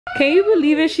Can you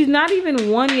believe it? She's not even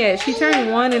 1 yet. She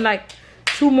turned 1 in like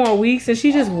 2 more weeks and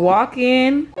she's just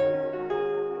walking.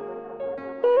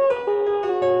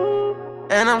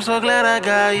 And I'm so glad I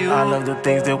got you. I love the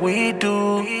things that we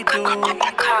do. We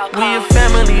a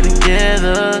family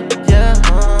together, yeah.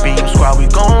 B.E.M squad, we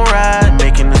gon' ride,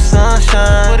 making the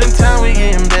sunshine. But in time, we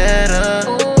getting better.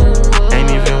 Ain't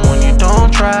even when you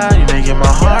don't try, you making my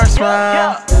heart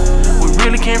smile. We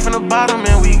really came from the bottom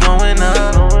and we going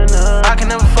up. I can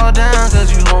never fall down cause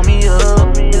you hold me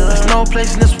up. There's no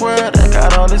place in this world that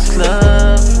got all this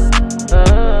love.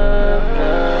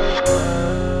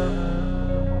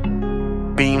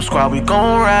 B.E.M squad, we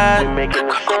gon' ride. We making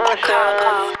the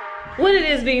sunshine. What it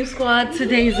is, B.E.M squad,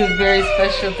 today is a very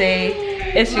special day.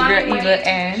 It's your girl Eva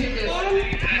and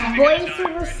Boy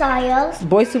Super Saiyan.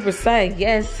 Boy Super Saiyan,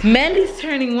 yes. Melly's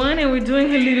turning 1 and we're doing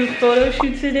her little photo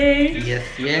shoot today. Yes,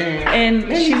 yeah. And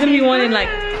she's gonna be 1 in like,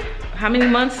 how many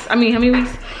months? I mean, how many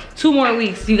weeks? 2 more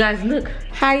weeks. You guys look.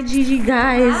 Hi Gigi,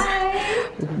 guys. Hi.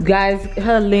 Guys,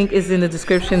 her link is in the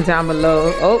description down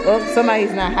below. Oh,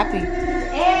 somebody's not happy.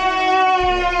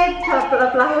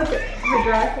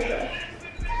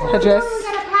 Her dress.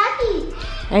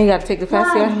 And you gotta take the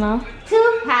fast here now.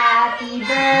 Happy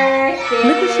birthday.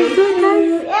 Look what she's doing,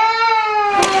 guys.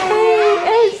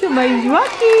 Hey, somebody's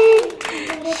walking.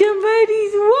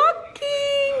 Somebody's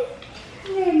walking.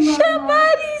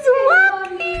 Somebody's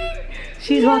walking.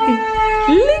 She's walking.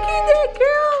 Look at that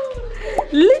girl.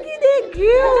 Look at that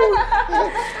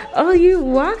girl. Oh, you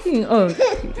walking. Oh,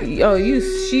 you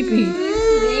sheepy.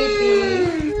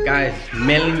 Guys,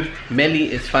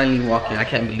 Melly is finally walking. I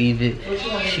can't believe it.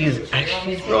 She's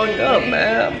growing up,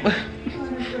 man.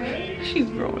 She's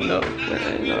growing up,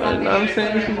 man. You know what I'm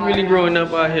saying? She's really growing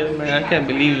up out here, man. I can't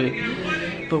believe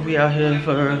it. But we out here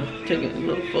for her taking a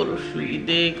little photo shoot, you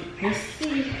dig?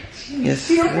 Yes.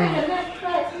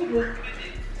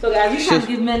 So guys, we trying to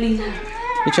give Melly.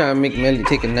 You trying to make Melly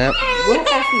take a nap? What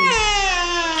I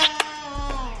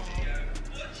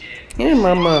see? Yeah,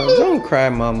 mama. Don't cry,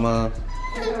 mama.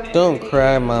 Don't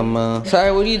cry, mama.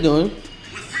 Sorry, what are you doing?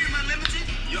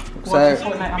 Sorry,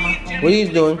 what are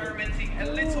you doing?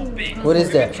 What is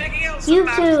that?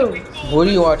 YouTube. What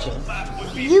are you watching?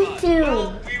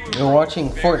 YouTube. You're watching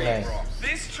Fortnite.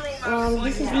 This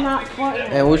is not Fortnite.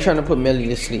 And we're trying to put Melly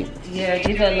to sleep. Yeah,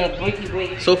 give her a little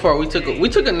breaky. So far, we took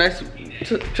a nice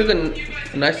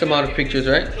amount of pictures,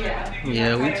 right? Yeah.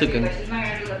 Yeah, we took a. She's not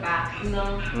gonna do the back, you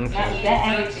know. Okay. That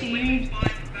attitude.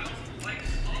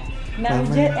 Now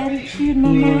that attitude,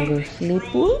 mama. You wanna go sleep?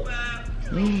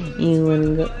 You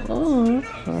wanna go? Oh,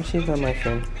 she's not my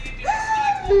friend.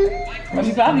 But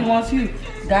she probably wants you.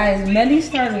 Guys, Melly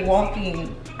started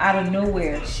walking out of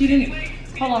nowhere. She didn't.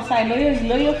 Hold on, sorry.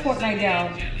 Lay your Fortnite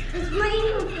down. It's not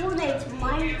even Fortnite, it's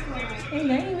Minecraft. It's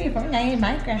not even Fortnite, it's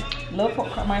Minecraft. Love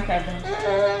Minecraft then.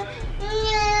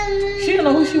 She don't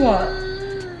know who she wants.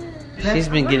 She's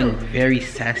been getting very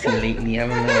sassy lately. I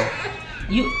don't know.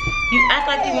 You act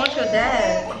like you want your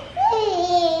dad.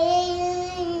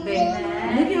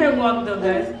 Look at her walk though,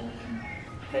 guys.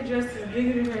 Her dress is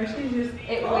bigger than her. She just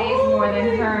It weighs more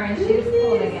than her and she's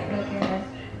holding it. Look at her.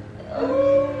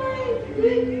 Oh my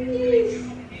goodness.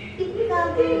 It's so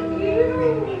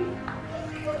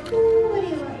cute. What do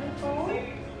you want me for?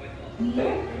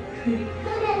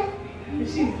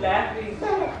 she's laughing.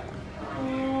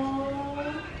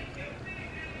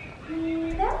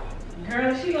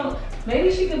 Girl,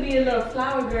 maybe she could be a little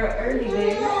flower girl early,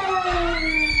 baby.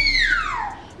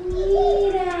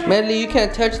 Melly, you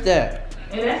can't touch that.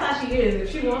 And that's how she is.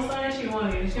 If she wants something, she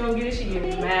wants it. If she don't get it, she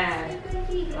gets mad.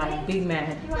 Like big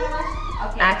mad.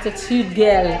 Attitude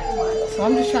girl. So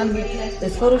I'm just trying to get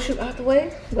this photo shoot out the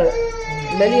way. But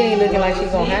Melly ain't looking like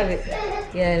she's gonna have it.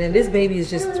 Yeah, and then this baby is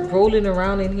just rolling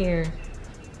around in here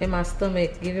in my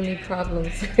stomach, giving me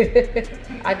problems.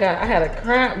 I had a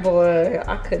cramp, boy.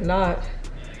 I could not.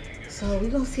 So we're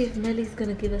gonna see if Melly's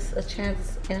gonna give us a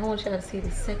chance. And I want y'all to see the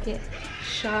second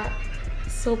shot.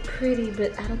 It's so pretty,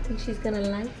 but I don't think she's gonna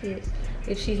like it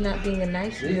if she's not being a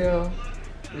nice girl.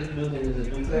 This building is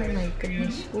a Oh duplex. my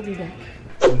goodness, we'll be back.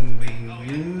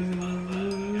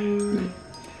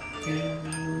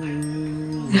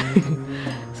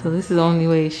 So this is the only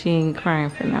way she ain't crying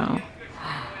for now.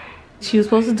 She was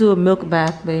supposed to do a milk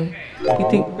bath, babe. You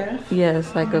think?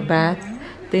 Yes, like a bath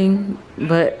thing,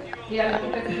 but Yeah,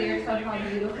 look at the beard, so how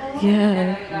beautiful.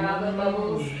 yeah. Got all the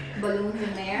bubbles, balloons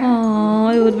in there. Oh,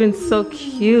 it would have been so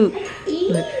cute.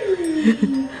 Look.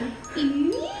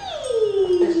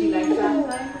 Does she like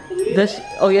that? Does she?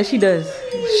 Oh yeah, she does.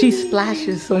 She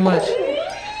splashes so much.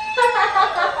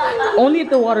 Only if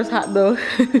the water's hot though.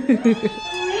 Daddy,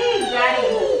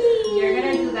 you're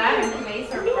gonna do that and place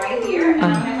her right here, and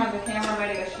I'm gonna have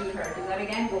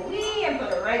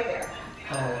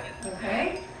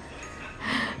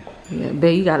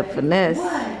Babe, you gotta finesse.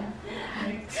 1,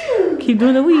 2. Keep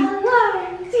doing the wee. 1,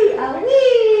 2. A wee.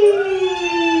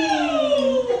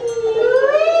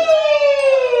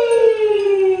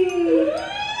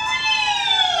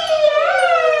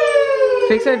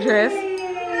 Fix her dress.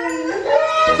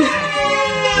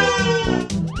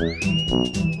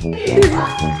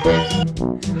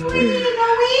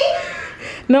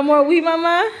 No more wee,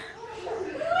 mama.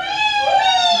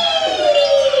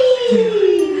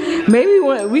 Maybe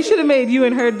we should have made you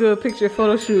and her do a picture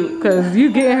photo shoot because you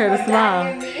getting her to smile.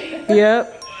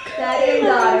 Yep. Daddy and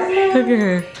daughter. Look at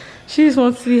her. She just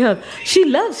wants to be hugged. She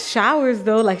loves showers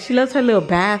though. Like she loves her little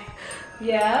bath.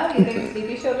 Yeah, you think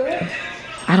Stevie showed her it?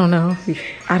 I don't know.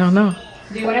 I don't know.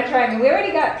 Do you want to try? I mean, we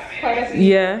already got quite a few.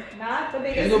 Yeah. Not the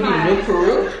biggest It's gonna be milk smile.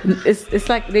 for real? It's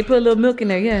like they put a little milk in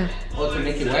there. Yeah. Oh, to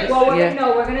make it white? Well, we're Yeah. gonna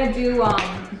no, we're gonna do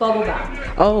bubble bath.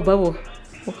 Oh, Bubble.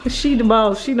 She the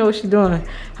boss. She knows what she's doing.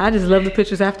 I just love the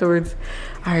pictures afterwards.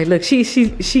 All right, look. She's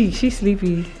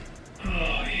sleepy.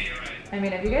 I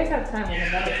mean, if you guys have time, we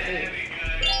can let her sleep.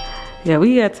 Yeah,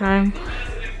 we got time.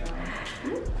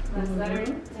 Let's let her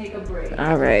take a break.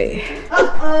 All right.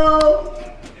 Uh-oh.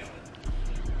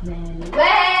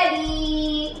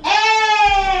 Ready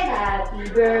and happy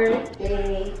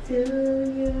birthday to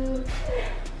you.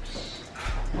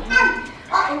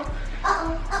 Uh-oh.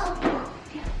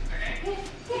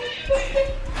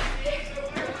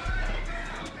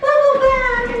 Bubble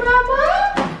bath, mama.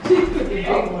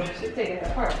 She's taking it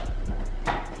apart.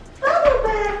 Bubble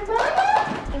bath, mama.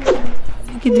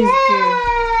 Look at this kid.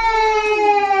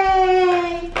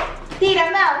 Yay! Tita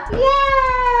mouth. Yay!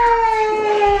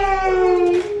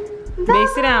 Babe,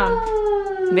 sit down.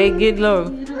 Babe, get low.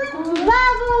 Bubbles!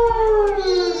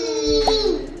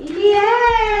 Yay!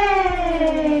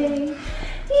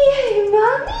 Yay,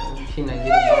 mommy! She not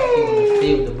getting bubbles. She wanna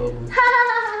save the bubbles.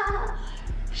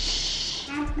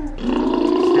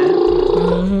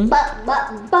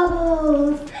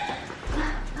 Bubbles!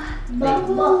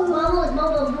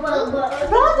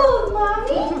 Bubbles,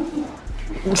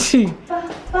 mommy! She.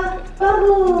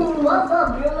 Bubbles!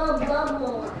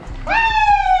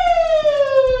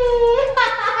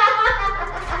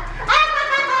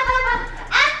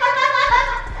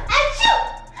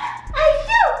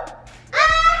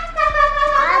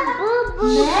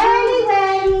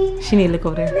 She need to look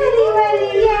over there.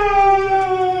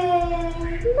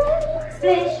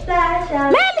 Splish splash.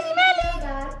 Melly.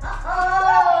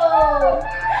 Uh-oh.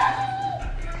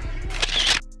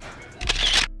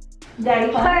 Daddy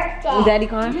calling. Daddy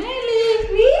calling?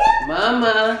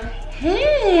 Mama.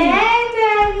 Hey,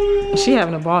 Daddy. She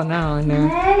having a ball now in there.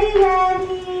 Daddy.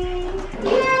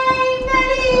 Yay,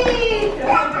 Melly.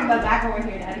 Come back over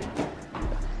here, Daddy.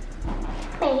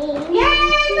 Yay,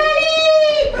 Melly.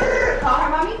 Call her,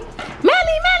 mommy.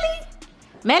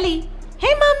 Melly.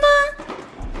 Hey, mama.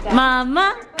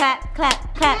 Mama. Clap.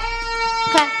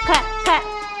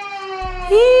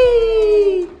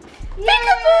 Hey.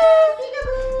 Peekaboo.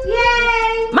 Yay.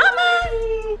 Mama.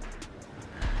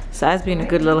 Si's being a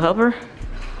good little helper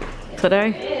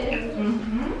today.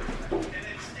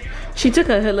 She took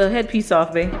her little headpiece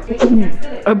off, babe.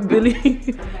 Billy.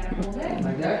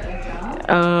 Like that?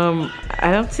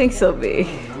 I don't think so, babe.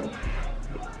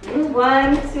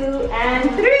 1, 2, and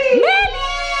 3.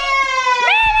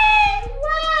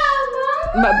 Wow,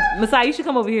 Mama. Messiah, you should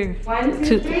come over here. 1, 2,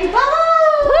 Two. 3. Woo!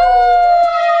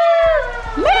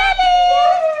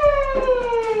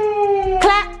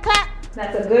 Clap.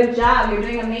 That's a good job. You're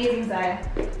doing amazing, Zaya.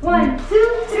 1,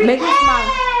 2, 3. Make her smile.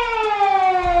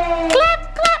 Hey!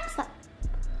 Clap.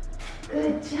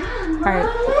 Good job, Mama. All right,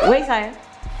 wait, Saya.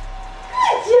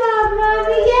 Good job,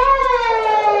 Mommy. Yay,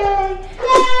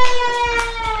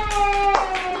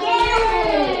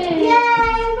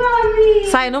 Mommy.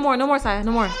 Saya, no more, Saya,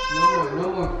 no more. No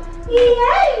more.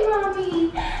 Yay,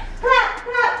 Mommy. Clap.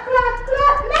 No,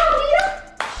 Mira.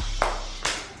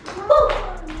 Boo.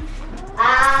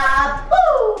 Boo.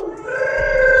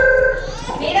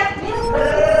 Mira.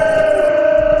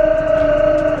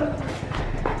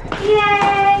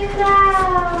 Yay,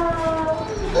 wow.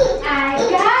 I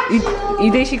got you. You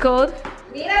think she cold?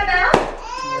 Mira now.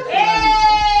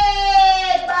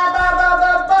 Hey, bubble.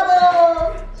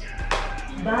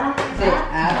 Say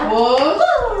apples.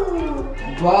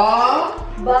 Boo. Ball.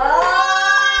 Bubble.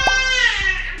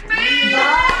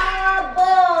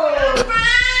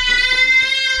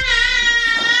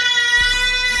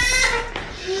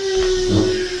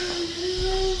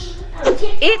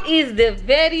 It is the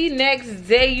very next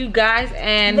day, you guys,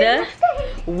 and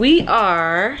we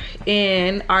are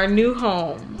in our new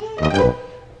home.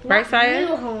 Right, Saya?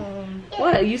 New home.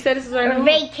 What? You said this is our new home?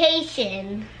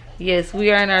 Vacation. Yes, we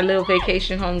are in our little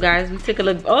vacation home, guys. We took a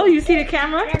look. Oh, you see the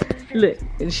camera? Look,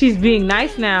 she's being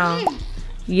nice now.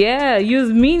 Yeah, you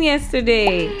was mean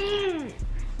yesterday.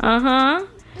 Uh-huh.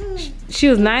 She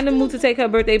was not in the mood to take her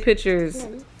birthday pictures.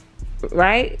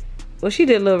 Right? Well, she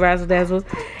did a little razzle dazzle.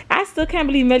 I still can't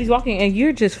believe Melly's walking and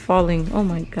you're just falling. Oh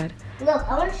my God. Look,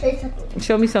 I want to show you something.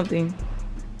 Show me something.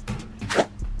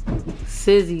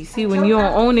 Sizzy. See, when you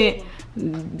don't own it,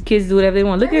 kids do whatever they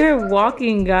want. Look at her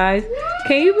walking, guys.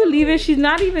 Can you believe it? She's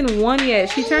not even 1 yet.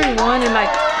 She turned 1 in like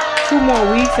 2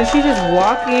 more weeks and she's just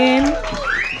walking.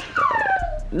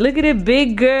 Look at it,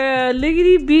 big girl. Look at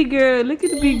the big girl. Look at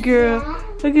the big girl.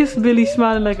 Look at Billy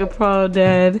smiling like a proud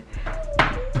dad.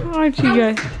 Aren't you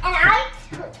guys? And I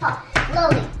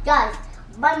Lily, guys,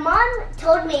 my mom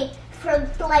told me for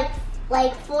like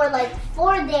 4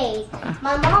 days.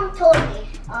 My mom told me,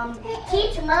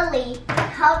 teach Melly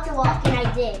how to walk, and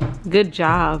I did. Good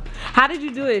job. How did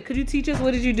you do it? Could you teach us?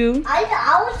 What did you do? I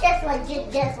was just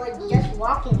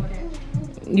walking with her.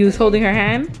 You was holding her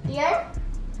hand? Yeah.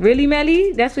 Really,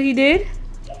 Melly? That's what he did?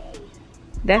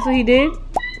 That's what he did?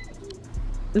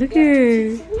 Look at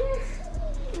her.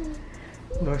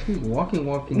 Bro, she's walking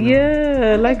now.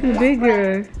 Yeah, like a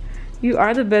bigger. You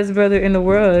are the best brother in the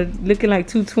world. Looking like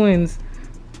 2 twins.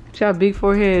 Y'all big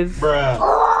foreheads. Bruh.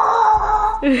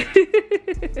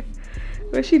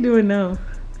 What's she doing now?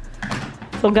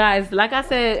 So guys, like I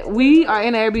said, we are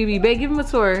in an Airbnb. Babe, give him a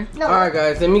tour. No. Alright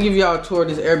guys, let me give y'all a tour of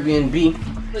this Airbnb.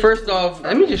 First off,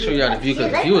 let me just show y'all the view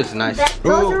because the view is nice.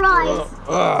 Close your eyes.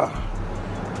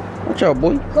 Watch out,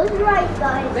 boy. Close your eyes,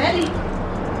 guys.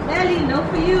 Melly, no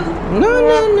for you. No.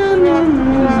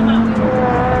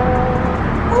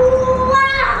 Oh,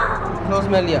 wow. Close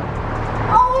Melly up.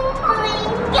 Oh my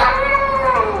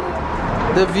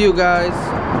God. The view, guys.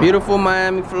 Beautiful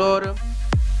Miami, Florida.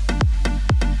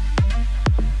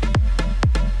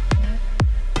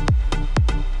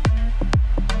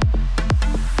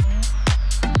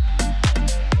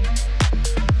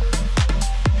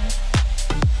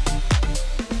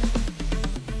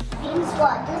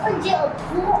 There's legit a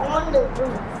pool on the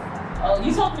roof. Oh,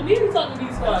 you talking to me or you talking to B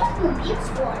Squad? The beach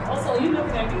squad. Also, you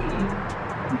looking at me.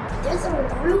 There's a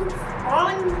roof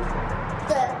on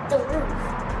the roof.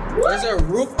 There's a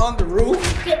roof on the roof?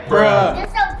 Bruh.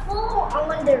 There's a pool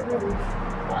on the roof.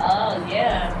 Oh,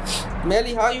 yeah.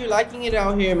 Melly, how you liking it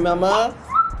out here, mama?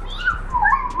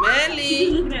 Melly!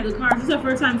 She's looking at the cars. This is her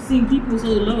first time seeing people so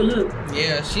low. Look.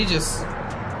 Yeah, she just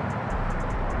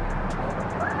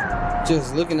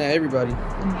looking at everybody.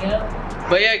 Yep.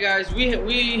 But yeah, guys, we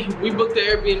booked the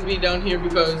Airbnb down here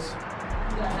because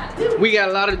we got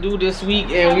a lot to do this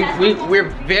week, and we're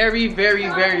very busy.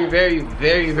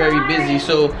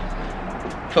 So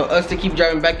for us to keep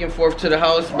driving back and forth to the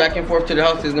house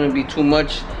is gonna be too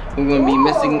much. We're gonna be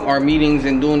missing our meetings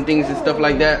and doing things and stuff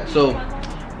like that. So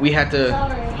we had to,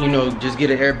 you know, just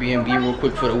get an Airbnb real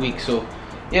quick for the week. So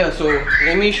yeah, so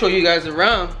let me show you guys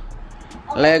around.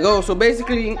 Let go. So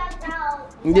basically,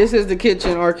 this is the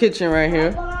kitchen, our kitchen right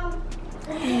here.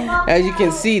 As you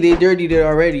can see, they dirtied it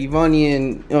already. Vonnie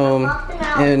and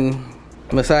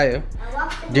Messiah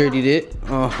dirtied it.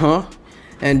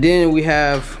 And then we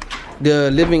have the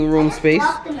living room space.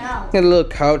 Got a little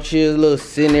couch here, a little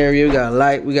sitting area. We got a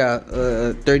light. We got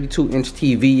a 32-inch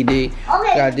TV. We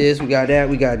got this. We got that.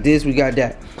 We got this. We got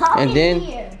that. And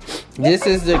then this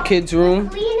is the kids' room.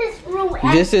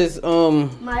 This is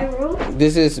my room.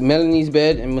 This is Melanie's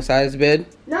bed and Messiah's bed.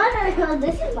 No,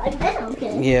 this is my bed.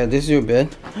 Okay. Yeah, this is your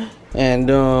bed. And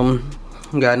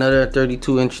we got another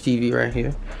 32-inch TV right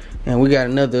here. And we got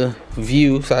another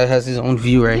view. Sai has his own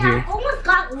view right here. I almost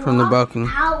got from the balcony.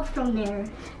 Out from there.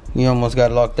 You almost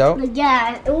got locked out?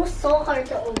 Yeah, it was so hard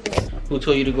to open. Who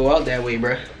told you to go out that way,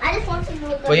 bruh? I just want to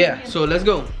look. But yeah, so let's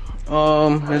go.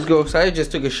 Let's go. Sai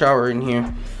just took a shower in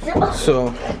here.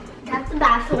 So that's the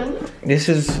bathroom. This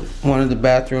is one of the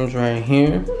bathrooms right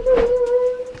here.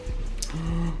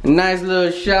 Nice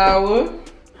little shower.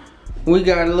 We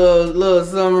got a little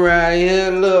something right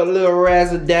here, little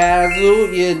razzle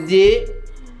dazzle. You did.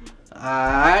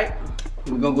 Alright.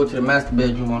 We're gonna go to the master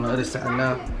bedroom on the other side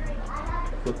now.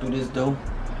 Go through this door.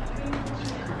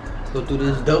 Go through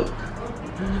this door.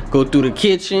 Go through the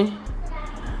kitchen.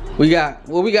 We got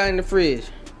what we got in the fridge.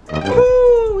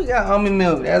 Woo, we got almond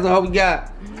milk. That's all we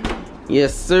got.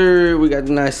 Yes, sir. We got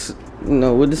the nice, you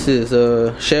know what this is,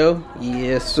 shell.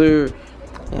 Yes, sir.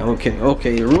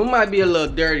 Okay. The room might be a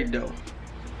little dirty though.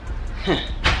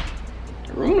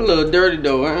 The room a little dirty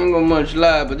though. I ain't gonna much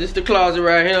lie, but this is the closet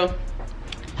right here.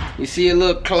 You see a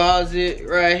little closet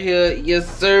right here. Yes,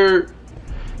 sir.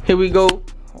 Here we go.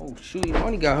 Oh shoot, you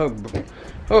only got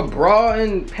her bra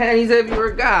and panties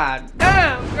everywhere. God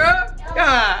damn, girl.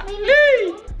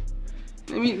 Golly.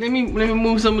 Let me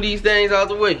move some of these things out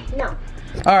the way. No.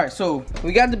 Alright, so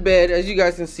we got the bed, as you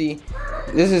guys can see.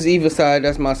 This is Eva's side,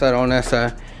 that's my side on that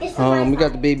side. We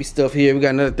got the baby stuff here. We got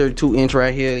another 32-inch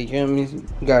right here. You hear me?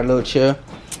 We got a little chair.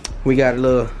 We got a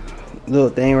little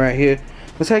thing right here.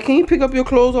 Miss Hay, can you pick up your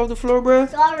clothes off the floor, bro?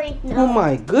 Sorry. No. Oh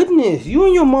my goodness, you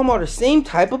and your mom are the same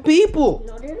type of people.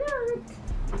 No, they're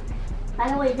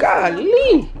not.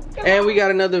 Golly. And we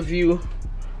got another view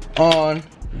on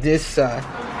this side.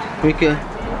 We can,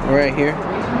 right here.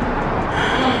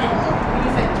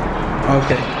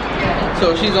 Okay.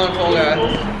 So she's on phone,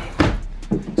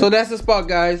 guys. So that's the spot,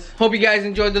 guys. Hope you guys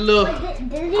enjoyed the little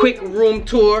quick room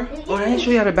tour. Oh, I didn't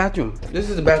show you how the bathroom. This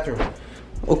is the bathroom.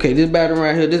 Okay, this bathroom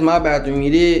right here. This is my bathroom.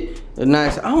 You did a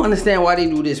nice. I don't understand why they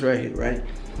do this right here, right?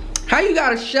 How you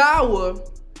got a shower,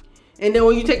 and then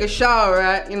when you take a shower,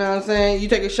 right? You know what I'm saying? You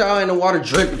take a shower and the water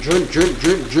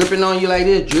dripping on you like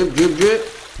this, drip,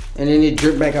 and then it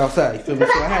drip back outside. You feel me?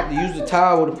 So I have to use the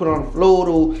towel to put on the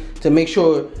floor to make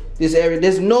sure this area.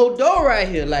 There's no door right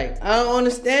here. Like, I don't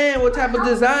understand what type of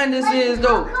design this is,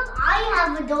 though. How come I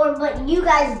have a door but you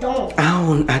guys don't?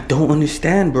 I don't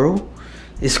understand, bro.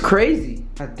 It's crazy.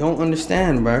 I don't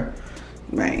understand, bro.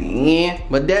 Man,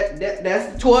 but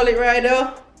that's the toilet right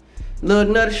there. Little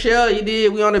another shell you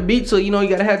did. We on the beach, so you know you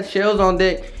gotta have the shells on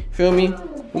deck. Feel me?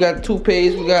 We got the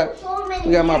toothpaste. We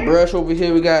got my brush over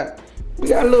here. We got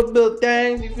a little bit of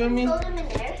things. You feel me?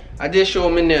 I did show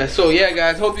them in there. So yeah,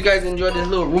 guys, hope you guys enjoyed this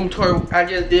little room tour I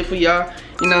just did for y'all.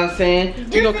 You know what I'm saying?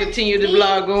 We're gonna continue the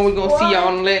vlog going. We're gonna see y'all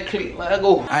on the next clip. Let's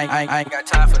go. I ain't got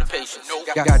time for the patience.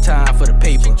 Got time for the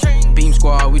paper. Beam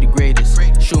squad, we the greatest.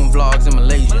 Shooting vlogs in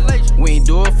Malaysia. We ain't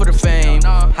do it for the fame.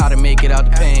 How to make it out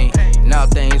the pain. Now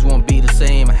things won't be the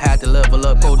same. I had to level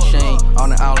up, cold chain. On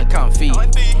the island, count feet.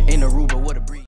 In Aruba with a